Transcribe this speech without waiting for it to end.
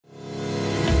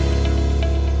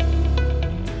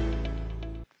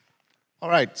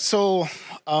right, so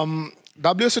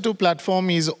WSO2 platform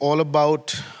is all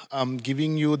about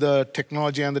giving you the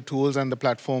technology and the tools and the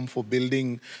platform for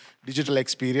building digital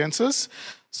experiences.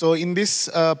 So in this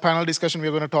panel discussion,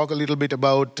 we're going to talk a little bit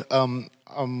about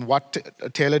what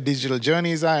tailored digital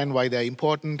journeys are and why they're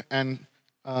important, and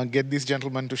get these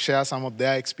gentlemen to share some of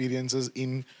their experiences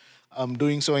in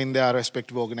doing so in their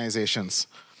respective organizations.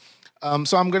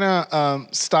 So I'm going to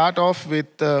start off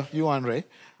with you, Andre.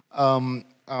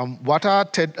 What are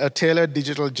tailored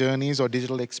digital journeys or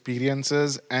digital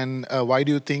experiences, and why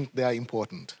do you think they are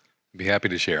important? I'd be happy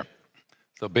to share.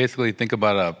 So basically, think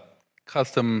about a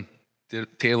custom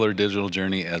tailored digital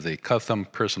journey as a custom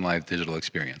personalized digital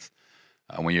experience.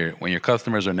 When your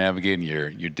customers are navigating your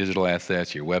digital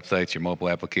assets, your websites, your mobile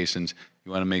applications,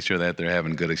 you want to make sure that they're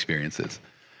having good experiences.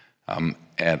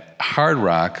 At Hard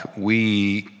Rock,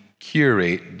 we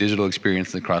curate digital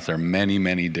experiences across our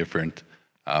many different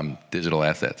digital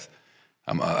assets.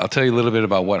 I'll tell you a little bit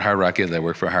about what Hard Rock is. I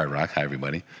work for Hard Rock. Hi,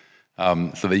 everybody.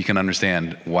 So that you can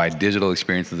understand why digital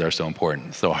experiences are so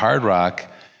important. So Hard Rock,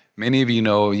 many of you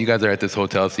know, you guys are at this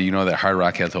hotel, so you know that Hard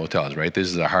Rock has hotels, right? This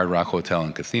is a Hard Rock hotel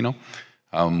and casino.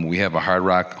 We have a Hard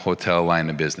Rock hotel line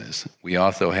of business. We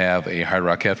also have a Hard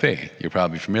Rock Cafe. You're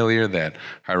probably familiar that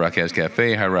Hard Rock has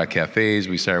cafe, Hard Rock Cafes.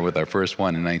 We started with our first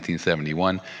one in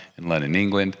 1971 in London,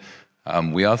 England.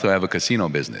 We also have a casino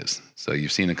business. So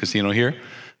you've seen a casino here.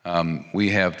 We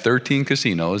have 13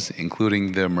 casinos,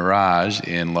 including the Mirage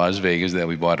in Las Vegas that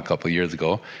we bought a couple of years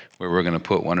ago, where we're going to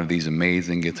put one of these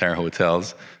amazing guitar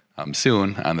hotels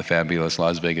soon on the fabulous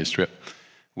Las Vegas Strip.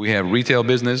 We have retail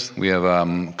business. We have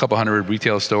a couple hundred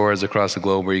retail stores across the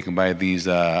globe where you can buy these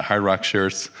Hard Rock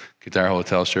shirts, guitar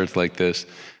hotel shirts like this.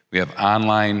 We have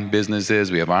online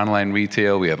businesses. We have online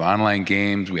retail. We have online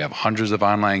games. We have hundreds of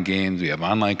online games. We have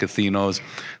online casinos.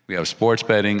 We have sports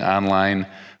betting online.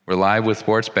 We're live with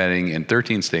sports betting in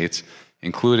 13 states,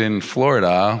 including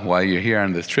Florida. While you're here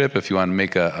on this trip, if you want to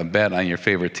make a bet on your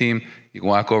favorite team, you can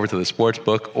walk over to the sports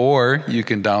book, or you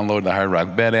can download the Hard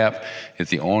Rock Bet app. It's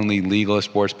the only legal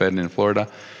sports betting in Florida.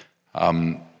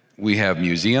 We have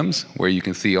museums where you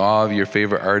can see all of your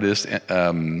favorite artists'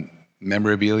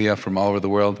 memorabilia from all over the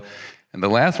world. And the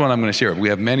last one I'm going to share, we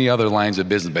have many other lines of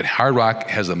business, but Hard Rock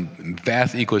has a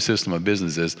vast ecosystem of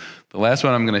businesses. The last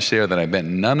one I'm going to share that I bet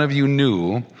none of you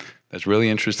knew that's really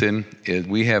interesting is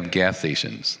we have gas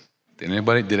stations. Did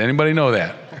anybody know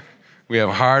that? We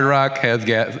have Hard Rock has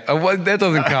gas. Oh, what? That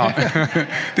doesn't count.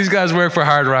 These guys work for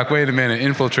Hard Rock. Wait a minute,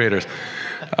 infiltrators.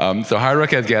 So Hard Rock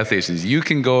has gas stations. You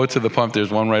can go to the pump.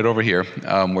 There's one right over here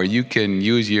where you can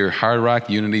use your Hard Rock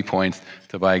Unity points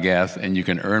to buy gas, and you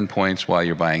can earn points while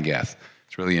you're buying gas.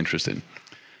 It's really interesting.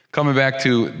 Coming back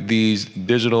to these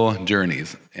digital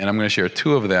journeys, and I'm going to share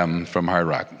two of them from Hard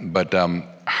Rock. But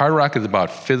Hard Rock is about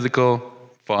physical,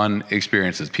 fun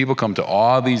experiences. People come to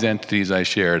all these entities I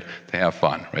shared to have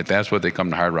fun, right? That's what they come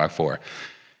to Hard Rock for.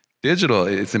 Digital,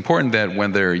 it's important that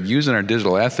when they're using our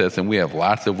digital assets, and we have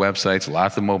lots of websites,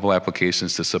 lots of mobile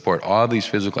applications to support all these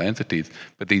physical entities,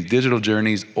 but these digital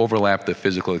journeys overlap the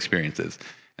physical experiences.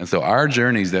 And so our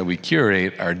journeys that we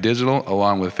curate are digital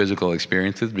along with physical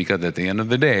experiences, because at the end of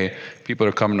the day, people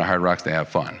are coming to Hard Rocks to have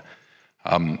fun.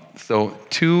 So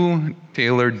two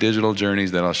tailored digital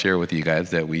journeys that I'll share with you guys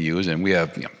that we use, and we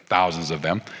have thousands of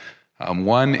them.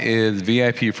 One is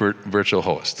VIP for virtual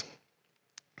host.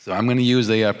 So I'm going to use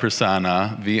a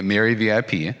persona, Mary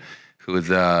VIP, who is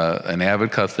an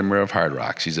avid customer of Hard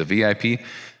Rock. She's a VIP,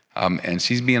 and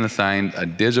she's being assigned a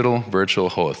digital virtual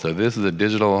host. So this is a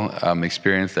digital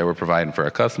experience that we're providing for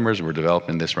our customers. We're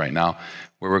developing this right now,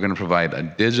 where we're going to provide a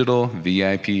digital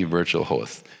VIP virtual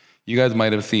host. You guys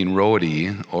might have seen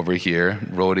Rody over here.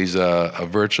 Rody's a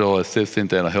virtual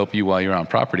assistant that'll help you while you're on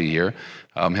property here,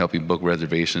 help you book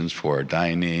reservations for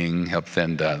dining, help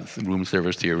send room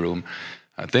service to your room.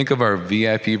 Think of our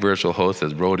VIP virtual host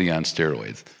as Rody on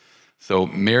steroids. So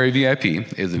Mary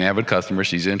VIP is an avid customer.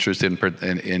 She's interested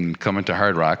in coming to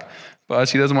Hard Rock, but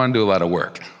she doesn't want to do a lot of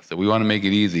work. So we want to make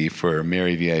it easy for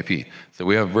Mary VIP. So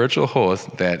we have a virtual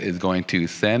host that is going to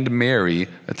send Mary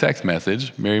a text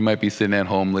message. Mary might be sitting at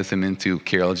home listening to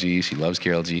Carol G. She loves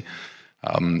Carol G.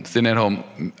 Sitting at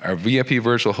home, our VIP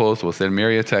virtual host will send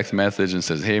Mary a text message and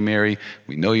says, "Hey Mary,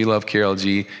 we know you love Carol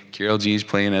G. Carol G's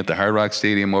playing at the Hard Rock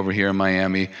Stadium over here in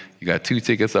Miami. You got 2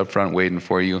 tickets up front waiting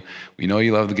for you. We know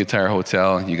you love the Guitar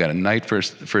Hotel. You got a night for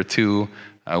 2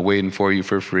 waiting for you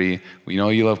for free. We know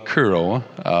you love Kuro.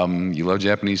 You love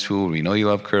Japanese food. We know you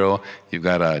love Kuro. You've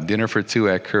got a dinner for 2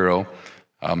 at Kuro.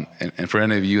 And for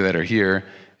any of you that are here,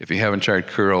 if you haven't tried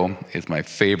Kuro, it's one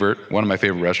of my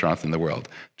favorite restaurants in the world.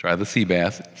 Try the sea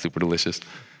bass, super delicious.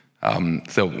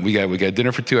 So we got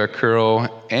dinner for two at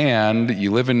Curl, and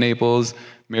you live in Naples,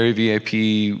 Mary VIP.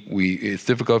 It's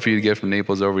difficult for you to get from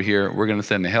Naples over here. We're going to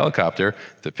send a helicopter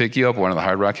to pick you up, one of the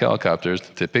Hard Rock helicopters,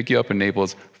 to pick you up in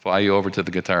Naples, fly you over to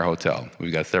the Guitar Hotel.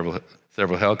 We've got several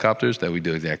helicopters that we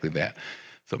do exactly that.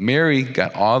 So Mary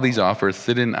got all these offers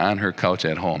sitting on her couch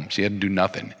at home. She had to do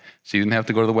nothing. She didn't have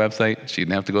to go to the website. She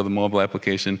didn't have to go to the mobile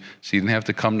application. She didn't have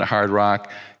to come to Hard Rock.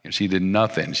 She did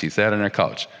nothing. She sat on her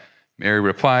couch. Mary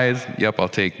replies, yep, I'll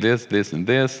take this, this, and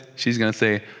this. She's going to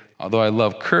say, although I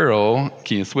love Curl,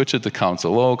 can you switch it to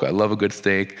Council Oak? I love a good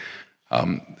steak.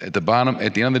 At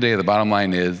the end of the day, the bottom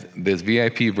line is this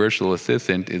VIP virtual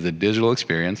assistant is a digital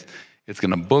experience. It's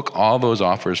going to book all those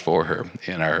offers for her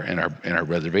in our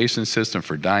reservation system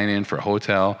for dine-in, for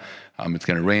hotel. It's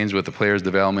going to arrange with the player's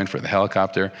development for the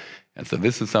helicopter. And so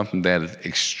this is something that is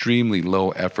extremely low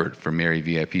effort for Mary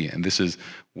VIP. And this is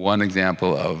one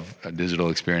example of a digital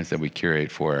experience that we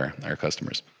curate for our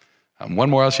customers. One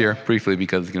more I'll share briefly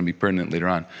because it's going to be pertinent later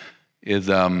on is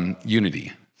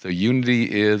Unity. So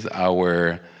Unity is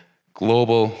our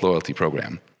global loyalty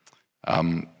program.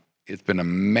 It's been a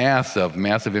massive,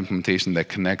 massive implementation that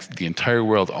connects the entire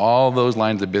world, all those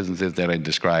lines of businesses that I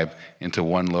described, into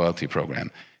one loyalty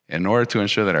program. In order to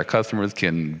ensure that our customers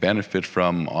can benefit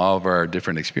from all of our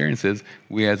different experiences,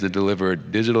 we had to deliver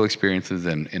digital experiences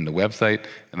in the website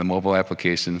and the mobile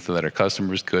application so that our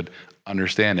customers could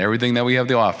understand everything that we have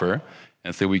to offer.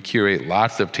 And so we curate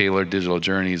lots of tailored digital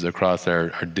journeys across our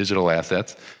digital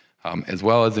assets, as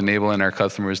well as enabling our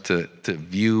customers to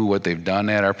view what they've done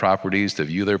at our properties, to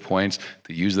view their points,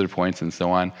 to use their points, and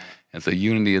so on. And so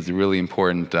Unity is a really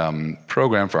important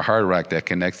program for Hard Rock that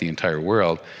connects the entire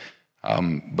world.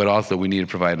 But also we need to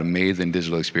provide amazing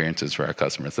digital experiences for our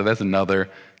customers. So that's another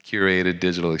curated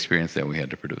digital experience that we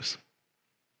had to produce.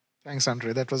 Thanks,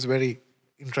 Andre. That was very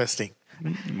interesting.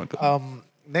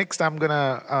 Next, I'm going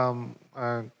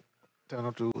to turn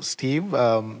over to Steve.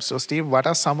 So Steve, what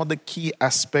are some of the key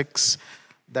aspects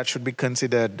that should be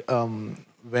considered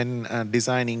when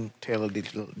designing tailored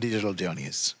digital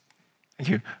journeys? Thank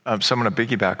you. So I'm going to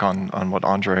piggyback on what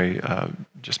Andre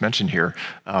just mentioned here.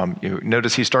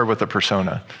 Notice he started with the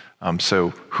persona. So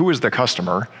who is the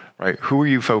customer, right? Who are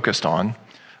you focused on?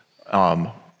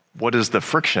 What is the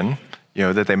friction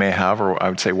that they may have, or I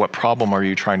would say, what problem are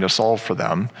you trying to solve for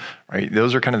them, right?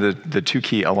 Those are kind of the two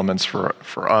key elements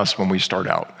for us when we start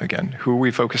out. Again, who are we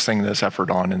focusing this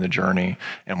effort on in the journey,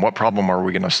 and what problem are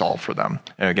we going to solve for them?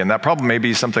 And again, that problem may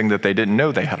be something that they didn't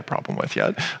know they had a problem with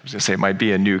yet. I was going to say it might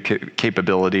be a new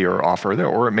capability or offer there,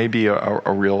 or it may be a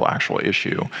real actual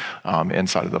issue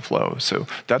inside of the flow. So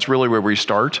that's really where we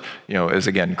start, is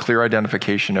again, clear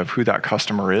identification of who that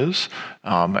customer is,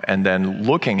 and then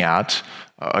looking at,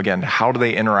 again, how do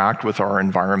they interact with our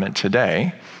environment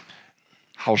today?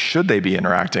 How should they be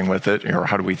interacting with it, or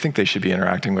how do we think they should be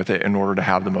interacting with it in order to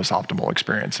have the most optimal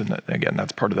experience? And again,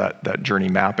 that's part of that journey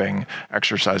mapping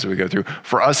exercise that we go through.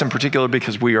 For us in particular,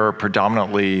 because we are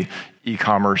predominantly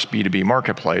e-commerce, B2B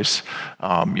marketplace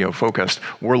focused,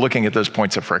 we're looking at those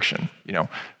points of friction.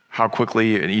 How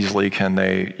quickly and easily can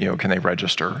they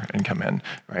register and come in,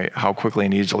 right? How quickly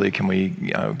and easily can we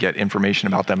get information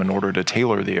about them in order to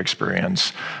tailor the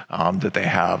experience that they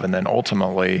have, and then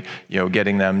ultimately,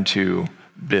 getting them to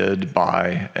bid,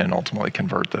 buy, and ultimately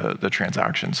convert the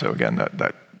transaction. So again,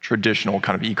 that traditional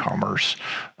kind of e-commerce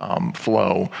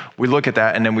flow, we look at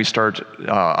that and then we start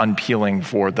unpeeling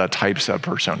for the types of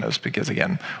personas, because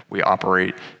again, we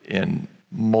operate in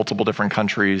multiple different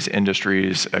countries,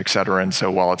 industries, et cetera. And so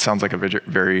while it sounds like a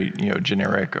very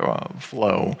generic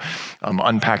flow,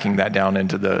 unpacking that down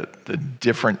into the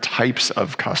different types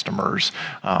of customers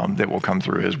that will come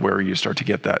through is where you start to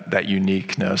get that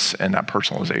uniqueness and that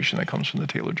personalization that comes from the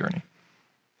tailored journey.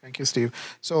 Thank you, Steve.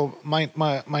 So my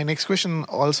next question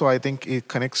also, I think it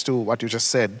connects to what you just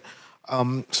said.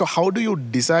 So how do you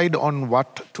decide on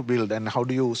what to build, and how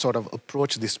do you sort of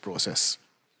approach this process?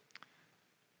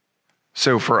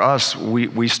 So for us,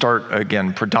 we start,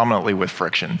 again, predominantly with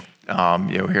friction.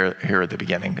 Here at the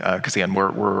beginning, because again,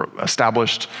 we're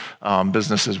established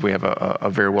businesses. We have a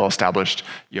very well established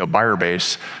buyer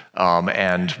base,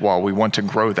 and while we want to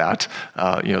grow that,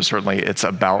 certainly it's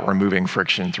about removing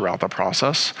friction throughout the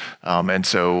process. And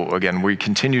so again, we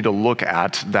continue to look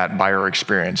at that buyer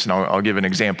experience. And I'll give an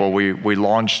example. We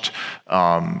launched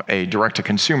a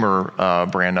direct-to-consumer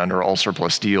brand under All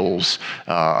Surplus Deals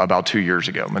about 2 years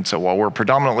ago. And so while we're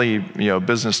predominantly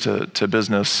business to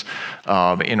business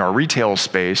in our retail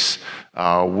space,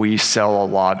 we sell a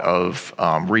lot of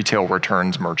retail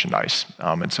returns merchandise.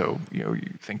 And so you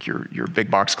think your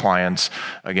big box clients,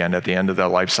 again, at the end of that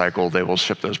life cycle, they will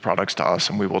ship those products to us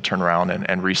and we will turn around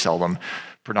and resell them.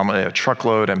 predominantly at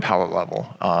truckload and pallet level.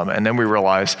 And then we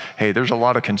realized, hey, there's a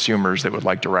lot of consumers that would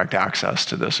like direct access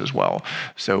to this as well.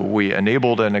 So we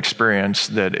enabled an experience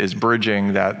that is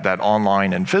bridging that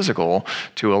online and physical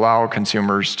to allow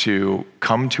consumers to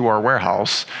come to our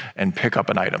warehouse and pick up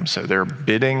an item. So they're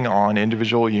bidding on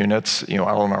individual units, out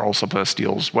on our Olsa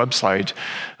Steel's website,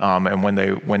 and when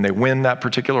they win that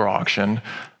particular auction,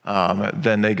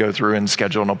 then they go through and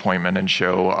schedule an appointment and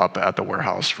show up at the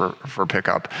warehouse for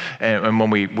pickup. And when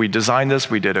we designed this,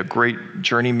 we did a great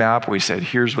journey map. We said,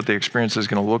 here's what the experience is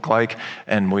going to look like.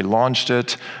 And we launched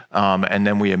it. And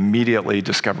then we immediately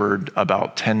discovered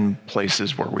about 10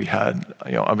 places where we had,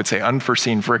 I would say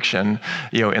unforeseen friction,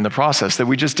 in the process that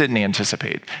we just didn't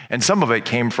anticipate. And some of it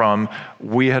came from,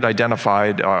 we had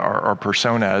identified our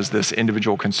persona as this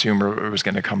individual consumer who was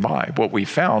going to come by. What we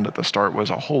found at the start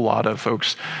was a whole lot of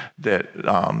folks that,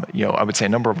 I would say a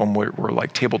number of them were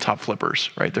like tabletop flippers,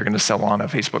 right? They're going to sell on a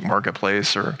Facebook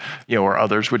marketplace or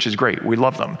others, which is great. We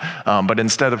love them. But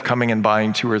instead of coming and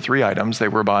buying 2 or 3 items, they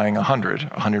were buying 100,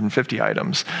 150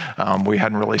 items. We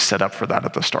hadn't really set up for that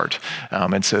at the start.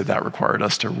 And so that required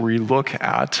us to relook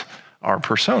at our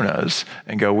personas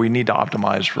and go, we need to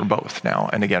optimize for both now.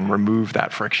 And again, remove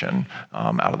that friction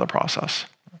out of the process.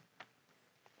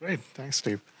 Great, thanks,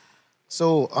 Steve.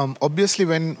 So obviously,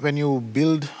 when you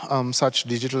build such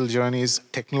digital journeys,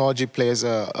 technology plays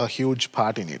a huge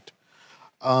part in it.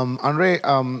 Andre,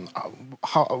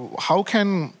 how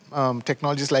can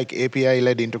technologies like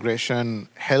API-led integration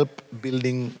help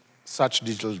building such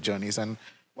digital journeys, and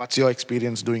what's your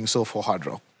experience doing so for Hard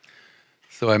Rock?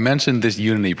 So I mentioned this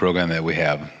Unity program that we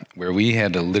have, where we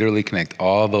had to literally connect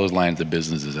all those lines of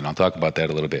businesses, and I'll talk about that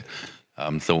a little bit.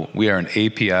 So we are an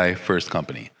API-first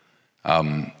company.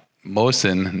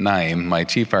 Mohsen Naim, my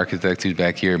chief architect who's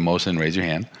back here, Mohsen, raise your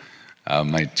hand.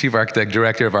 My chief architect,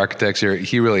 director of architecture,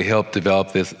 he really helped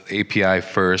develop this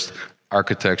API-first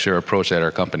architecture approach at our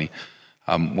company.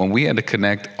 When we had to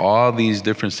connect all these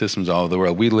different systems all over the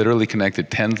world, we literally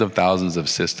connected tens of thousands of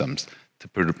systems to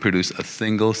produce a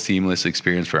single seamless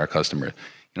experience for our customer.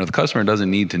 The customer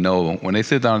doesn't need to know, when they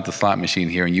sit down at the slot machine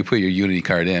here and you put your Unity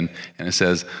card in and it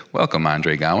says, welcome,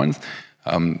 Andre Gowans.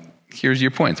 Here's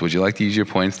your points. Would you like to use your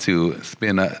points to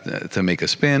to make a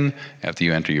spin after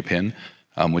you enter your PIN?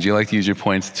 Would you like to use your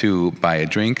points to buy a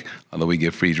drink? Although we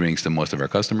give free drinks to most of our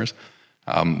customers.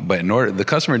 But the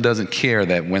customer doesn't care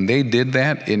that when they did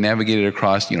that, it navigated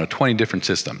across 20 different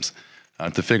systems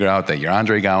to figure out that you're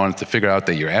Andre Gowans, to figure out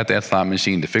that you're at that slot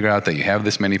machine, to figure out that you have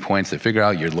this many points, to figure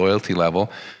out your loyalty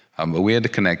level. But we had to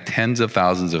connect tens of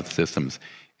thousands of systems.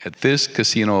 At this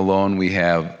casino alone, we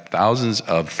have thousands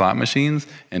of slot machines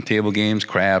and table games,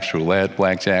 craps, roulette,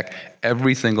 blackjack.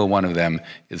 Every single one of them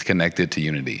is connected to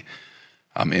Unity.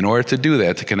 In order to do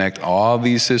that, to connect all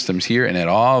these systems here and at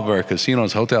all of our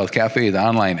casinos, hotels, cafes,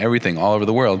 online, everything all over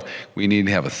the world, we need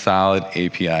to have a solid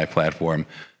API platform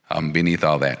beneath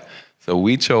all that. So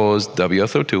we chose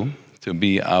WSO2 to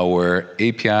be our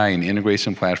API and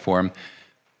integration platform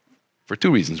for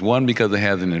 2 reasons. One, because it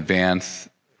has an advanced,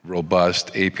 robust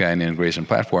API and integration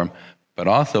platform, but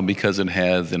also because it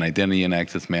has an identity and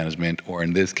access management, or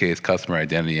in this case, customer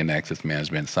identity and access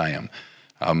management, CIAM.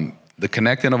 The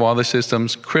connecting of all the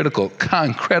systems, critical,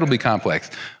 incredibly complex,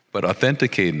 but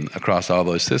authenticating across all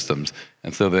those systems,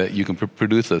 and so that you can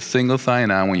produce a single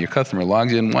sign-on when your customer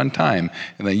logs in one time,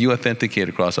 and then you authenticate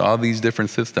across all these different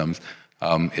systems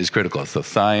is critical. So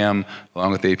CIAM,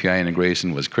 along with API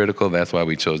integration, was critical. That's why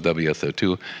we chose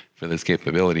WSO2 for this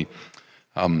capability.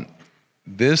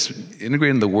 This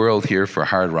integrating the world here for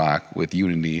Hard Rock with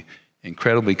Unity,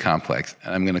 incredibly complex.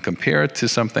 And I'm going to compare it to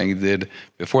something I did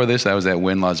before this. I was at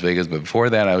Wynn Las Vegas, but before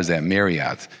that I was at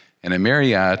Marriott. And at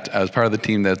Marriott, I was part of the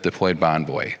team that deployed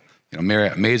Bonvoy.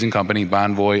 Marriott, amazing company,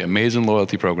 Bonvoy, amazing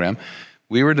loyalty program.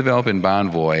 We were developing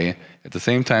Bonvoy. At the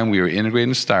same time, we were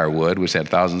integrating Starwood, which had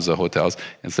thousands of hotels.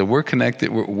 And so we're connected,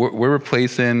 we're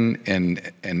replacing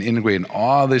and integrating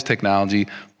all this technology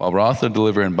while we're also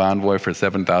delivering Bonvoy for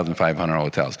 7,500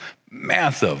 hotels.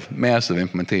 Massive, massive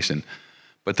implementation.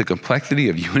 But the complexity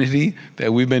of Unity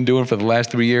that we've been doing for the last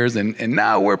 3 years, and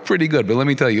now we're pretty good, but let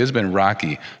me tell you, it's been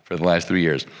rocky for the last 3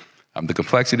 years. The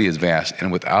complexity is vast,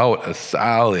 and without a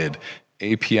solid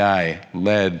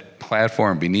API-led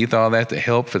platform beneath all that to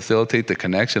help facilitate the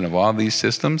connection of all these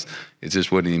systems, it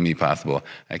just wouldn't even be possible.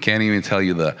 I can't even tell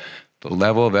you the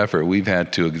level of effort we've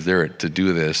had to exert to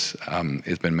do this.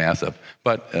 It's been massive.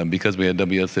 But because we had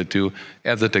WSO2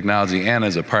 as a technology and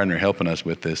as a partner helping us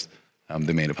with this,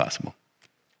 they made it possible.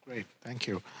 Great, thank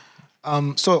you.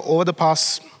 So over the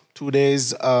past 2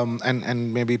 days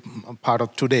and maybe part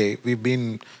of today, we've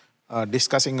been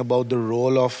discussing about the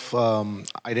role of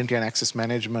identity and access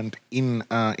management in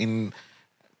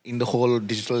the whole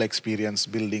digital experience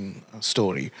building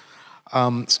story.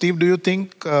 Steve, do you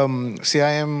think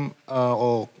CIM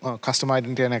or custom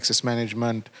identity and access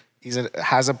management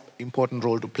has an important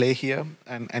role to play here?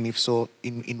 And if so,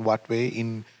 in what way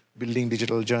in building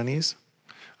digital journeys?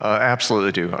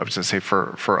 Absolutely do. I was going to say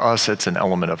for us, it's an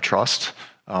element of trust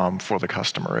for the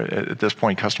customer. At this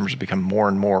point, customers have become more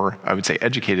and more, I would say,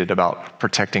 educated about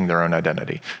protecting their own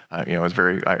identity. It's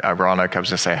very ironic. I was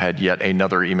going to say I had yet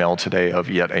another email today of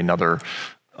yet another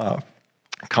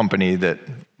company that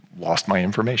lost my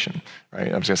information,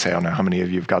 right? I was going to say, I don't know how many of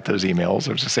you have got those emails. I was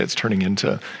going to say it's turning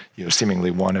into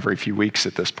seemingly one every few weeks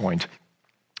at this point.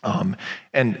 And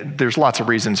there's lots of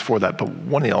reasons for that, but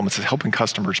one of the elements is helping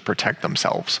customers protect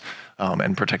themselves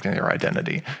and protecting their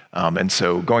identity. And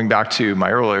so going back to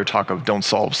my earlier talk of don't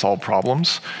solve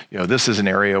problems, this is an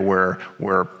area where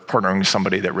partnering with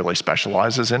somebody that really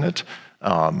specializes in it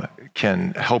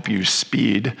can help you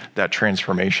speed that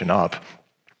transformation up.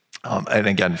 And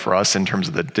again, for us, in terms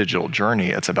of the digital journey,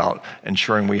 it's about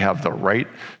ensuring we have the right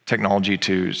technology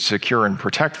to secure and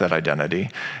protect that identity.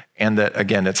 And that,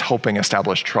 again, it's helping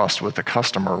establish trust with the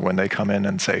customer when they come in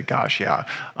and say, gosh, yeah,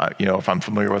 if I'm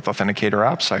familiar with authenticator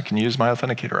apps, I can use my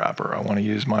authenticator app, or I want to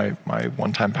use my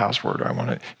one-time password, or I want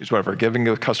to use whatever. Giving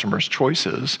the customers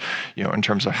choices, in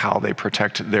terms of how they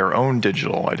protect their own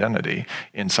digital identity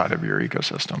inside of your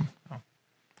ecosystem.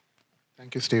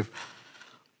 Thank you, Steve.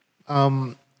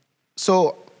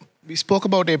 So we spoke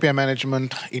about API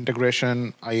management,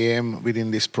 integration, IAM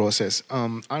within this process.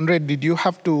 Andre, did you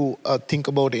have to think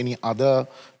about any other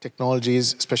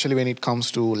technologies, especially when it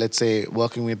comes to, let's say,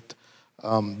 working with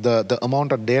the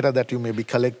amount of data that you may be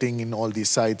collecting in all these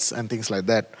sites and things like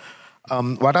that?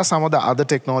 What are some of the other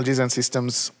technologies and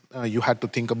systems you had to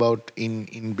think about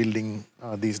in building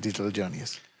these digital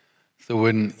journeys? So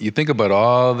when you think about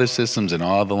all the systems and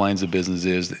all the lines of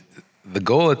businesses, the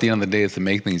goal at the end of the day is to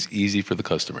make things easy for the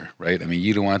customer, right? I mean,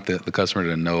 you don't want the customer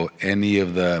to know any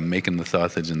of the making the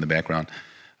sausage in the background.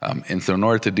 And so in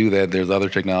order to do that, there's other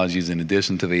technologies in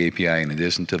addition to the API, in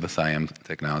addition to the CIAM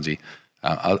technology.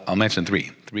 I'll mention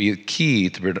three key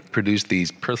to produce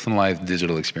these personalized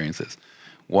digital experiences.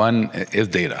 One is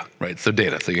data, right? So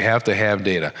data. So you have to have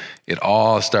data. It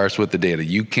all starts with the data.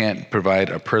 You can't provide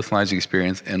a personalized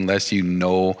experience unless you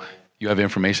know you have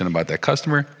information about that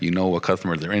customer, you know what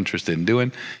customers are interested in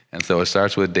doing, and so it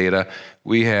starts with data.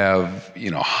 We have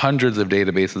hundreds of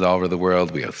databases all over the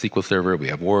world. We have SQL Server, we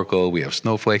have Oracle, we have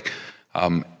Snowflake,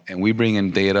 and we bring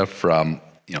in data from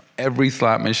every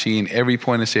slot machine, every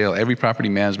point of sale, every property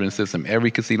management system, every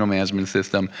casino management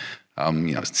system,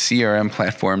 CRM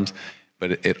platforms,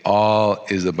 but it all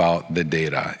is about the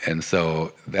data, and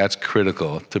so that's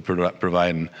critical to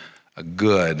providing a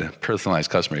good personalized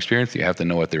customer experience. You have to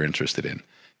know what they're interested in.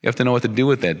 You have to know what to do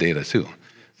with that data too.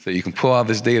 So you can pull all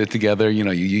this data together. You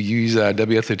use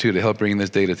WSO2 to help bring this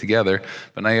data together,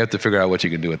 but now you have to figure out what you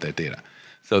can do with that data.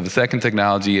 So the second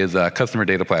technology is a customer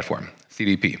data platform,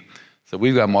 CDP. So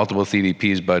we've got multiple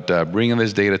CDPs, but bringing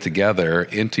this data together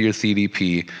into your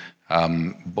CDP,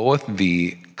 both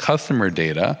the customer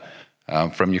data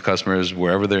from your customers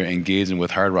wherever they're engaging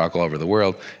with Hard Rock all over the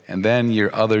world, and then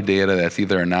your other data that's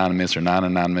either anonymous or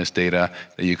non-anonymous data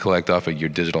that you collect off of your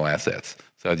digital assets.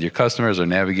 So your customers are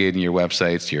navigating your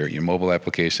websites, your mobile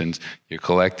applications, you're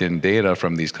collecting data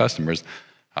from these customers,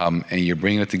 and you're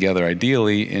bringing it together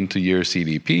ideally into your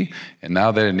CDP, and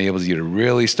now that enables you to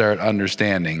really start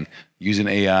understanding, using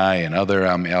AI and other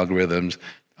algorithms,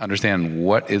 understand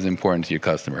what is important to your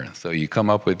customer. So you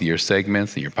come up with your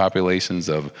segments and your populations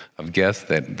of guests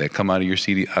that come out of your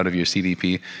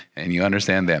CDP, and you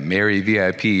understand that Mary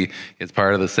VIP is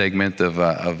part of the segment of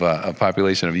a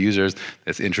population of users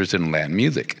that's interested in Latin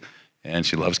music, and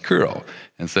she loves curl.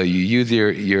 And so you use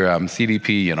your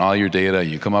CDP and all your data, and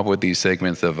you come up with these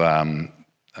segments of a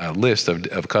list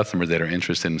of customers that are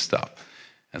interested in stuff.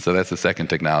 And so that's the second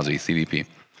technology, CDP.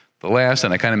 The last,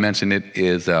 and I kind of mentioned it,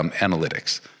 is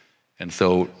analytics. And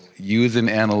so using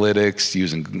analytics,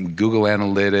 using Google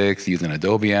Analytics, using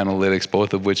Adobe Analytics,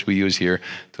 both of which we use here,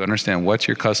 to understand what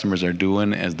your customers are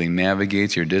doing as they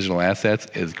navigate your digital assets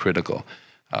is critical.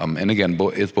 And again,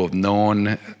 it's both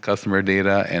known customer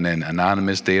data and then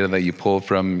anonymous data that you pull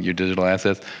from your digital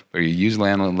assets, where you use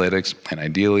analytics, and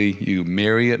ideally you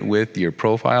marry it with your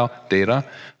profile data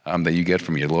that you get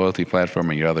from your loyalty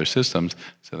platform and your other systems,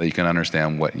 so that you can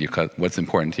understand what's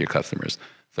important to your customers.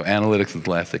 So analytics is the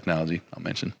last technology I'll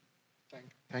mention.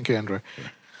 Thank you, Andre.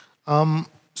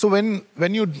 So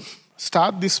when you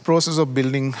start this process of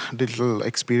building digital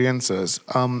experiences,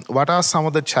 what are some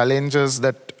of the challenges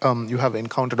that you have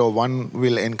encountered or one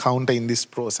will encounter in this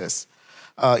process?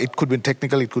 It could be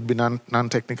technical, it could be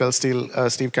non-technical. Still,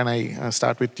 Steve, can I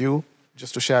start with you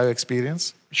just to share your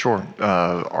experience? Sure.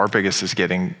 Our biggest is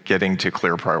getting to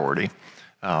clear priority.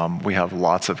 We have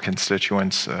lots of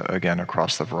constituents, again,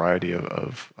 across the variety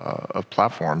of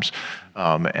platforms.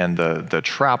 And the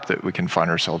trap that we can find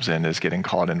ourselves in is getting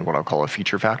caught into what I'll call a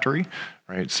feature factory,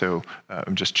 right? So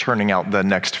I'm just churning out the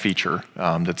next feature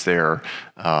that's there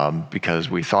because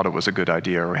we thought it was a good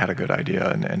idea or had a good idea.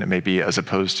 And it may be as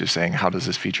opposed to saying, how does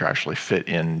this feature actually fit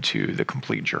into the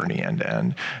complete journey end to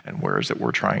end? And where is it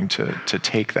we're trying to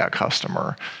take that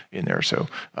customer in there? So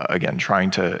again,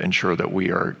 trying to ensure that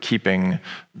we are keeping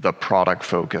the product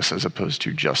focus as opposed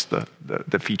to just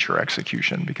the feature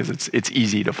execution, because it's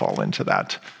easy to fall into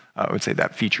that, I would say,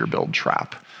 that feature build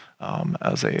trap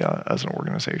as an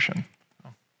organization.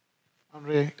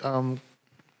 Andre,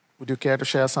 would you care to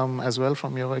share some as well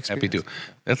from your experience? Happy to.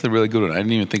 That's a really good one. I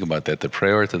didn't even think about that, the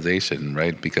prioritization,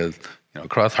 right? Because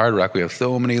across Hard Rock, we have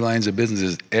so many lines of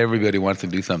businesses. Everybody wants to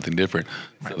do something different.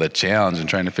 Right. So the challenge in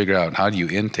trying to figure out how do you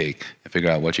intake and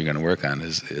figure out what you're going to work on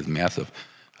is massive.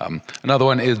 Another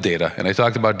one is data, and I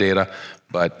talked about data,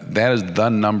 but that is the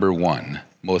number one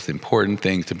most important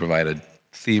thing to provide a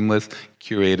seamless,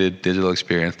 curated digital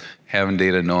experience, having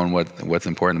data, knowing what's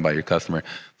important about your customer.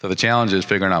 So the challenge is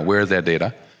figuring out where is that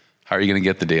data, how are you going to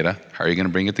get the data, how are you going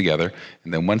to bring it together,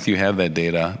 and then once you have that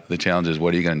data, the challenge is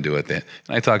what are you going to do with it.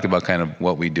 And I talked about kind of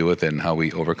what we do with it and how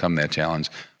we overcome that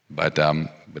challenge, but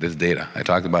it's data. I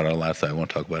talked about it a lot, so I won't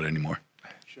talk about it anymore.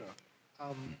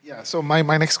 Yeah, so my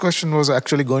next question was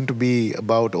actually going to be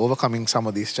about overcoming some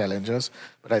of these challenges,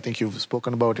 but I think you've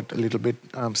spoken about it a little bit.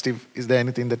 Steve, is there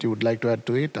anything that you would like to add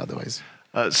to it otherwise?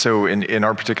 So in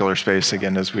our particular space,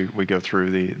 again, as we go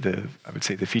through the I would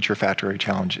say the feature factory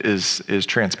challenge is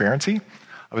transparency,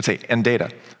 I would say, and data.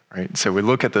 Right? So we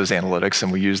look at those analytics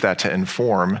and we use that to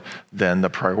inform then the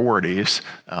priorities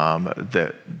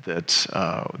that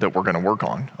we're going to work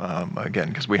on. Again,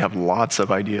 because we have lots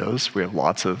of ideas, we have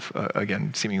lots of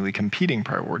again seemingly competing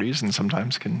priorities, and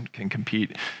sometimes can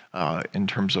compete in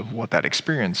terms of what that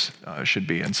experience should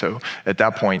be. And so at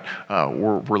that point,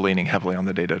 we're leaning heavily on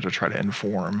the data to try to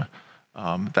inform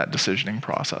that decisioning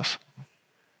process.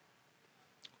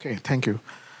 Okay, thank you.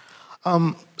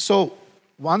 So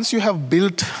once you have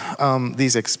built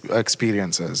these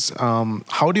experiences,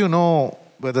 how do you know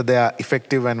whether they are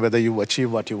effective and whether you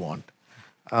achieve what you want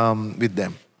with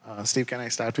them? Steve, can I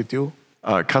start with you?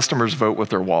 Customers vote with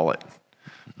their wallet.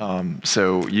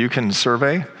 So you can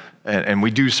survey, and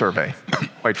we do survey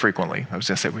quite frequently. I was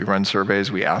going to say we run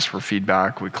surveys, we ask for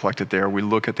feedback, we collect it there, we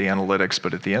look at the analytics,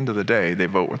 but at the end of the day, they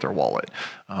vote with their wallet.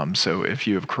 So if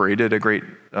you have created a great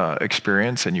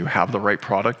experience and you have the right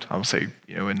product, I would say,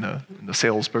 in the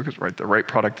sales focus, right, the right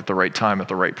product at the right time at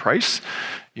the right price,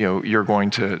 you're going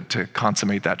to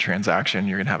consummate that transaction.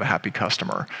 You're going to have a happy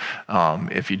customer.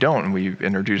 If you don't, and we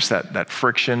introduce that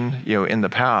friction, in the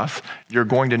path, you're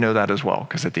going to know that as well,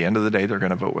 because at the end of the day, they're going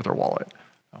to vote with their wallet.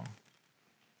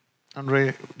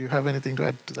 Andre, do you have anything to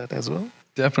add to that as well?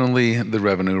 Definitely the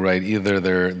revenue, right? Either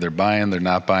they're buying, they're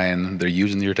not buying, they're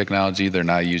using your technology, they're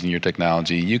not using your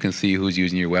technology. You can see who's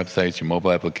using your websites, your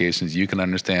mobile applications. You can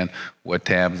understand what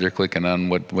tabs they're clicking on,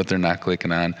 what they're not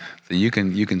clicking on. So you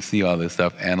can see all this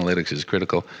stuff. Analytics is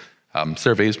critical.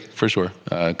 Surveys, for sure.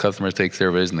 Customers take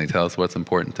surveys and they tell us what's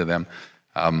important to them.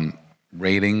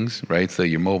 Ratings, right? So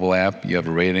your mobile app, you have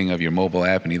a rating of your mobile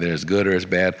app, and either it's good or it's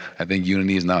bad. I think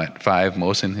Unity is now at 5.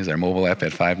 Motion is our mobile app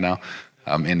at 5 now,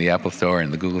 in the Apple Store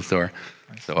and the Google Store.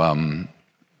 So,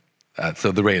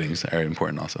 so the ratings are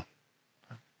important also.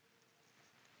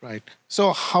 Right.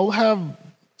 So how have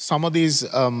some of these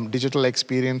digital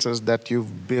experiences that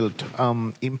you've built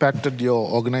impacted your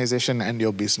organization and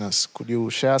your business? Could you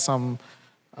share some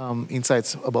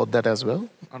insights about that as well?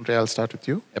 Andre, I'll start with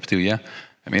you. Happy to, yeah.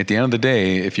 I mean, at the end of the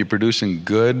day, if you're producing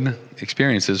good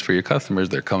experiences for your customers,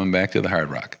 they're coming back to the Hard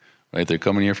Rock, right? They're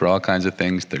coming here for all kinds of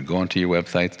things. They're going to your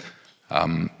websites.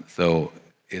 So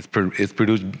it's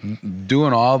produced,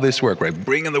 doing all this work, right?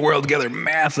 Bringing the world together,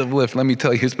 massive lift. Let me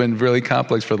tell you, it's been really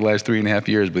complex for the last 3.5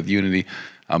 years with Unity.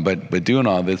 But doing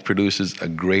all this produces a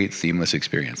great seamless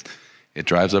experience. It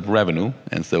drives up revenue,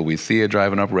 and so we see it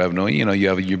driving up revenue. You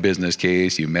have your business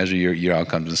case, you measure your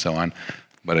outcomes and so on.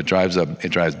 But it drives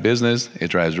business, it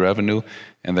drives revenue,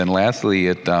 and then lastly,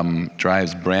 it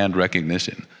drives brand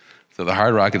recognition. So the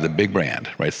Hard Rock is a big brand,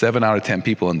 right? 7 out of 10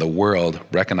 people in the world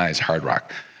recognize Hard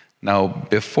Rock. Now,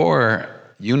 before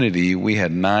Unity, we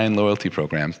had 9 loyalty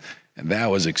programs, And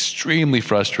that was extremely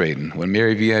frustrating. When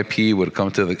Mary VIP would come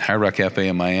to the Hard Rock Cafe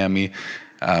in Miami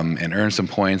and earn some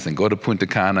points and go to Punta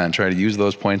Cana and try to use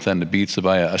those points on the beach to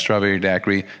buy a strawberry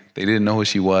daiquiri, they didn't know who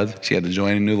she was. She had to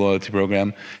join a new loyalty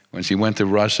program. When she went to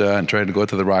Russia and tried to go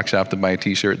to the rock shop to buy a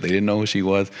t-shirt, they didn't know who she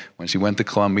was. When she went to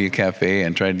Columbia Cafe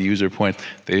and tried to use her points,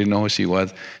 they didn't know who she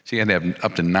was. She had to have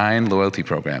up to 9 loyalty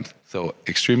programs. So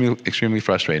extremely, extremely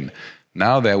frustrating.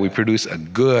 Now that we produce a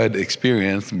good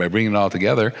experience by bringing it all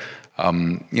together,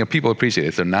 people appreciate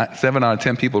it. So 7 out of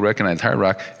 10 people recognize Hard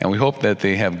Rock, and we hope that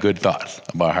they have good thoughts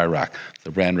about Hard Rock.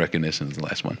 So brand recognition is the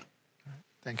last one.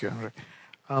 Thank you, Andre.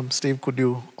 Steve, could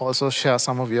you also share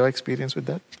some of your experience with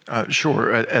that?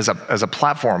 Sure. As a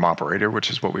platform operator, which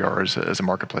is what we are as a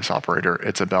marketplace operator,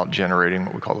 it's about generating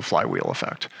what we call the flywheel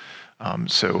effect.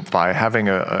 So by having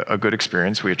a good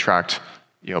experience, we attract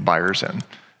buyers in.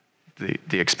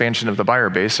 The expansion of the buyer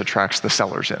base attracts the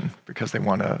sellers in because they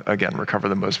want to, again, recover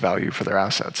the most value for their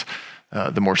assets.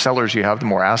 The more sellers you have, the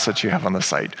more assets you have on the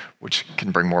site, which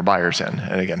can bring more buyers in,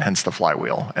 and again, hence the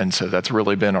flywheel. And so that's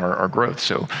really been our growth.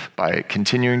 So by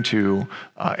continuing to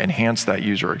enhance that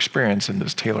user experience and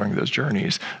those tailoring those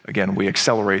journeys, again, we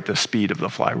accelerate the speed of the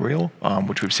flywheel,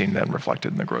 which we've seen then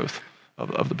reflected in the growth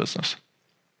of the business.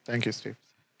 Thank you, Steve.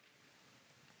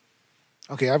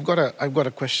 Okay, I've got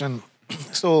a question.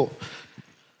 So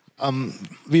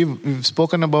we've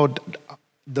spoken about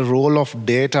the role of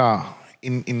data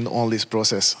in all this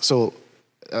process. So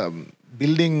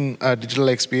building digital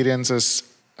experiences,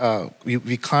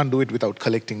 we can't do it without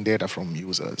collecting data from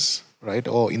users, right?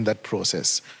 Or in that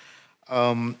process.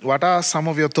 What are some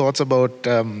of your thoughts about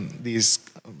these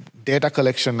data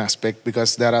collection aspect?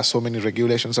 Because there are so many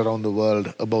regulations around the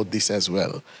world about this as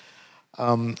well.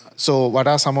 So what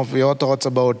are some of your thoughts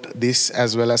about this,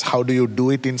 as well as how do you do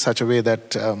it in such a way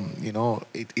that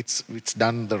it's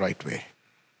done the right way?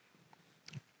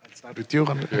 I'll start with you,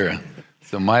 Andre. Sure.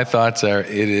 So my thoughts are,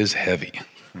 it is heavy,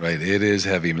 right? It is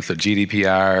heavy. So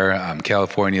GDPR,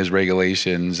 California's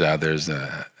regulations, there's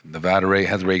Nevada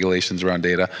has regulations around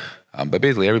data, but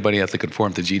basically everybody has to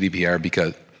conform to GDPR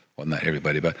because, well, not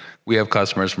everybody, but we have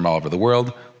customers from all over the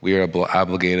world. We are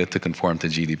obligated to conform to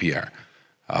GDPR.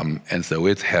 And so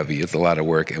it's heavy, it's a lot of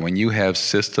work. And when you have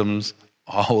systems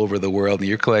all over the world and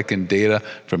you're collecting data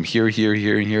from here, here,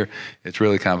 here, and here, it's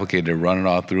really complicated to run it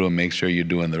all through and make sure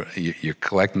you're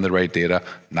collecting the right data,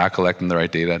 not collecting the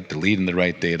right data, deleting the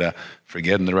right data,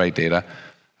 forgetting the right data.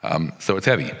 So it's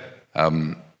heavy.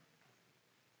 Some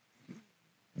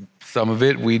of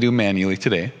it we do manually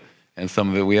today, and some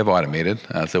of it we have automated.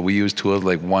 So we use tools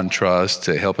like OneTrust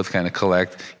to help us kind of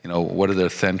collect, what are the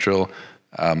central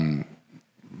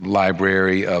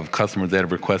library of customers that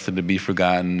have requested to be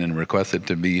forgotten and requested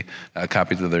to be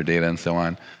copies of their data and so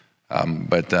on.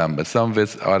 But some of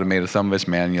it's automated, some of it's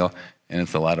manual, and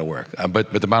it's a lot of work.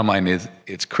 But the bottom line is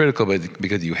it's critical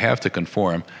because you have to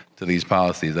conform to these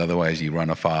policies, otherwise you run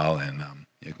afoul and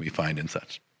you can be fined and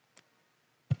such.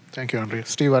 Thank you, Andre.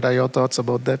 Steve, what are your thoughts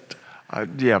about that?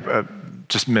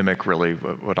 Just mimic really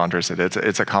what Andre said.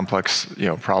 It's a complex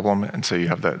problem, and so you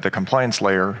have the compliance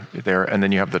layer there, and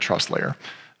then you have the trust layer.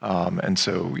 And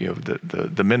so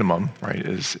the minimum, right,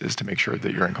 is to make sure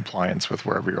that you're in compliance with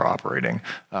wherever you're operating.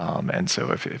 And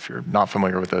so if you're not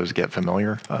familiar with those, get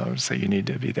familiar. So you need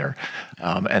to be there,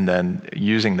 and then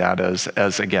using that as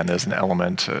an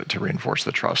element to reinforce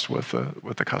the trust with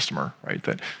the customer, right?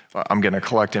 That I'm going to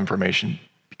collect information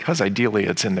because ideally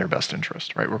it's in their best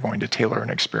interest, right? We're going to tailor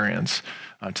an experience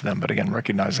to them, but again,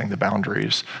 recognizing the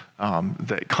boundaries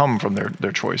that come from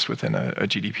their choice within a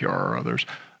GDPR or others.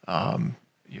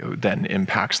 Then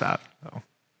impacts that. So.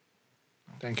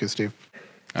 Thank you, Steve.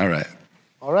 All right.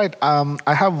 All right.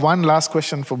 I have one last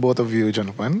question for both of you,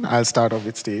 gentlemen. I'll start off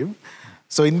with Steve.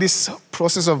 So in this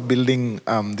process of building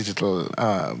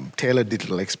tailored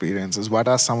digital experiences, what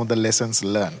are some of the lessons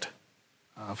learned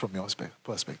from your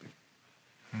perspective?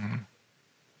 Mm-hmm.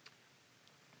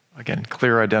 Again,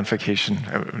 clear identification.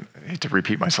 I hate to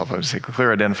repeat myself. I would say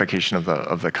clear identification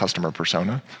of the customer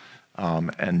persona,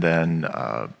 and then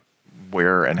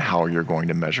where and how you're going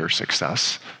to measure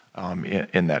success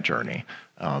in that journey.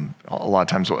 A lot of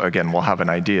times, again, we'll have an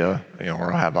idea, or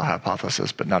we'll have a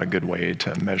hypothesis, but not a good way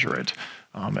to measure it.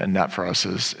 And that for us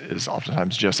is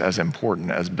oftentimes just as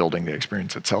important as building the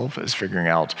experience itself, is figuring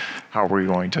out how we're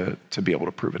going to be able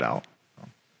to prove it out.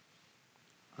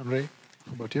 Andre,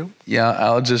 how about you? Yeah,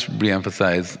 I'll just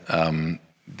reemphasize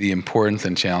the importance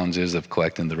and challenges of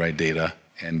collecting the right data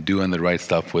and doing the right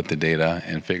stuff with the data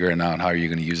and figuring out how you're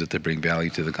going to use it to bring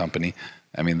value to the company.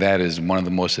 I mean, that is one of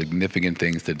the most significant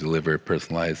things to deliver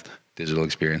personalized digital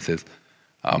experiences.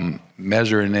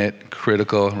 Measuring it,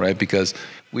 critical, right? Because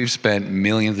we've spent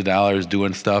millions of dollars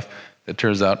doing stuff that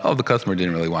turns out, oh, the customer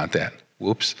didn't really want that.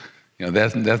 Whoops.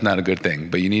 That's not a good thing.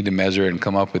 But you need to measure it and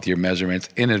come up with your measurements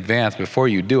in advance before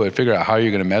you do it. Figure out how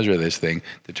you're going to measure this thing.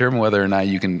 Determine whether or not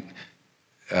you can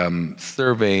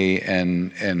survey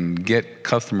and get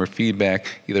customer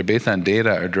feedback either based on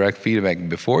data or direct feedback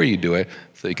before you do it,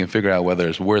 so you can figure out whether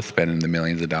it's worth spending the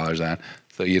millions of dollars on,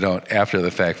 so you don't after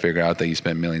the fact figure out that you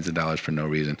spent millions of dollars for no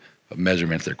reason. But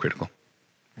measurements are critical.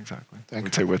 Exactly. I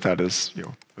would say with that is,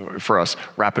 for us,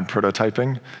 rapid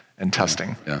prototyping and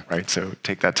testing, right? So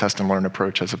take that test and learn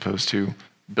approach as opposed to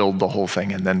build the whole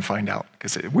thing and then find out,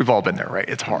 because we've all been there, right?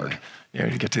 It's hard,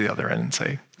 to get to the other end and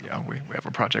say, we have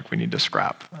a project we need to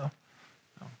scrap.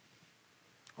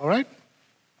 All right.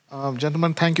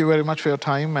 Gentlemen, thank you very much for your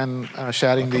time and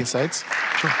sharing the insights.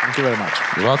 Sure. Thank you very much.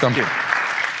 You're welcome. Thank you.